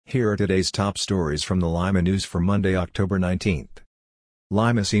Here are today's top stories from the Lima News for Monday, October 19th.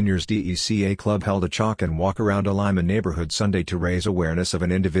 Lima Seniors DECA Club held a chalk and walk around a Lima neighborhood Sunday to raise awareness of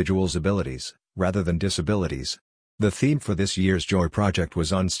an individual's abilities, rather than disabilities. The theme for this year's Joy Project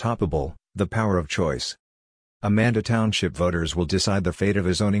was Unstoppable, the Power of Choice. Amanda Township voters will decide the fate of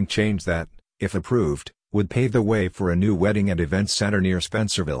a zoning change that, if approved, would pave the way for a new wedding and events center near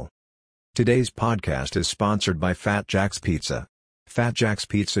Spencerville. Today's podcast is sponsored by Fat Jack's Pizza. Fat Jack's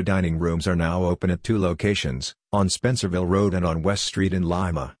Pizza dining rooms are now open at 2 locations, on Spencerville Road and on West Street in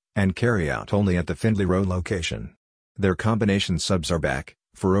Lima, and carry out only at the Findlay Road location. Their combination subs are back,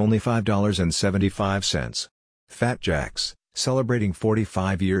 for only $5.75. Fat Jack's, celebrating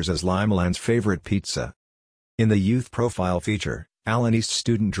 45 years as Limaland's favorite pizza. In the youth profile feature, Allen East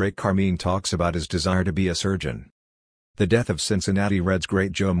student Drake Carmine talks about his desire to be a surgeon. The death of Cincinnati Reds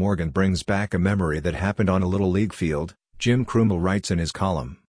great Joe Morgan brings back a memory that happened on a Little League field, Jim Krumel writes in his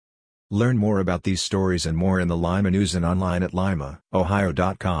column. Learn more about these stories and more in the Lima News and online at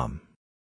limaohio.com.